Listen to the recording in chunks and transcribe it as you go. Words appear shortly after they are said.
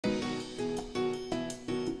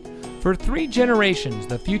For 3 generations,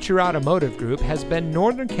 the Future Automotive Group has been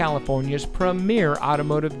Northern California's premier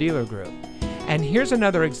automotive dealer group. And here's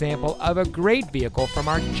another example of a great vehicle from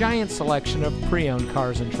our giant selection of pre-owned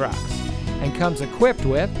cars and trucks. And comes equipped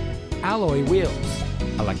with alloy wheels,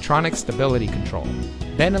 electronic stability control,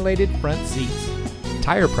 ventilated front seats,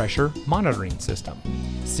 tire pressure monitoring system,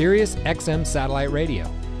 Sirius XM satellite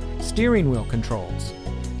radio, steering wheel controls,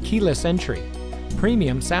 keyless entry,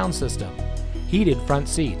 premium sound system, heated front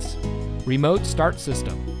seats, remote start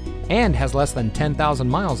system, and has less than 10,000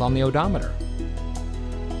 miles on the odometer.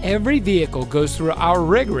 Every vehicle goes through our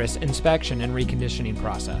rigorous inspection and reconditioning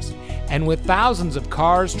process. And with thousands of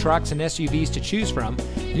cars, trucks, and SUVs to choose from,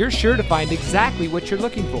 you're sure to find exactly what you're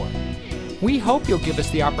looking for. We hope you'll give us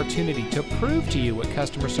the opportunity to prove to you what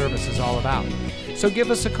customer service is all about. So give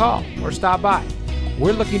us a call or stop by.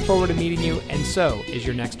 We're looking forward to meeting you, and so is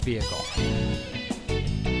your next vehicle.